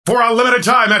For a limited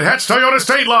time at Het's Toyota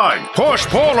State Line, push,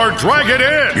 pull, or drag it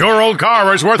in. Your old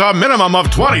car is worth a minimum of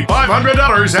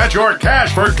 $2,500 at your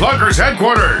Cash for Clunkers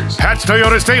headquarters. Het's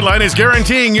Toyota State Line is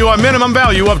guaranteeing you a minimum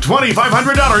value of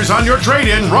 $2,500 on your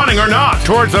trade-in, running or not,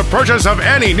 towards the purchase of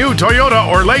any new Toyota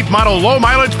or late model low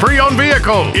mileage pre-owned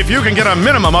vehicle. If you can get a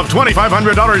minimum of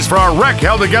 $2,500 for a wreck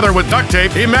held together with duct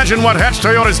tape, imagine what Het's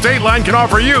Toyota State Line can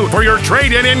offer you for your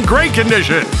trade-in in great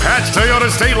condition. Het's Toyota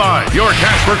State Line, your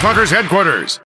Cash for Clunkers headquarters.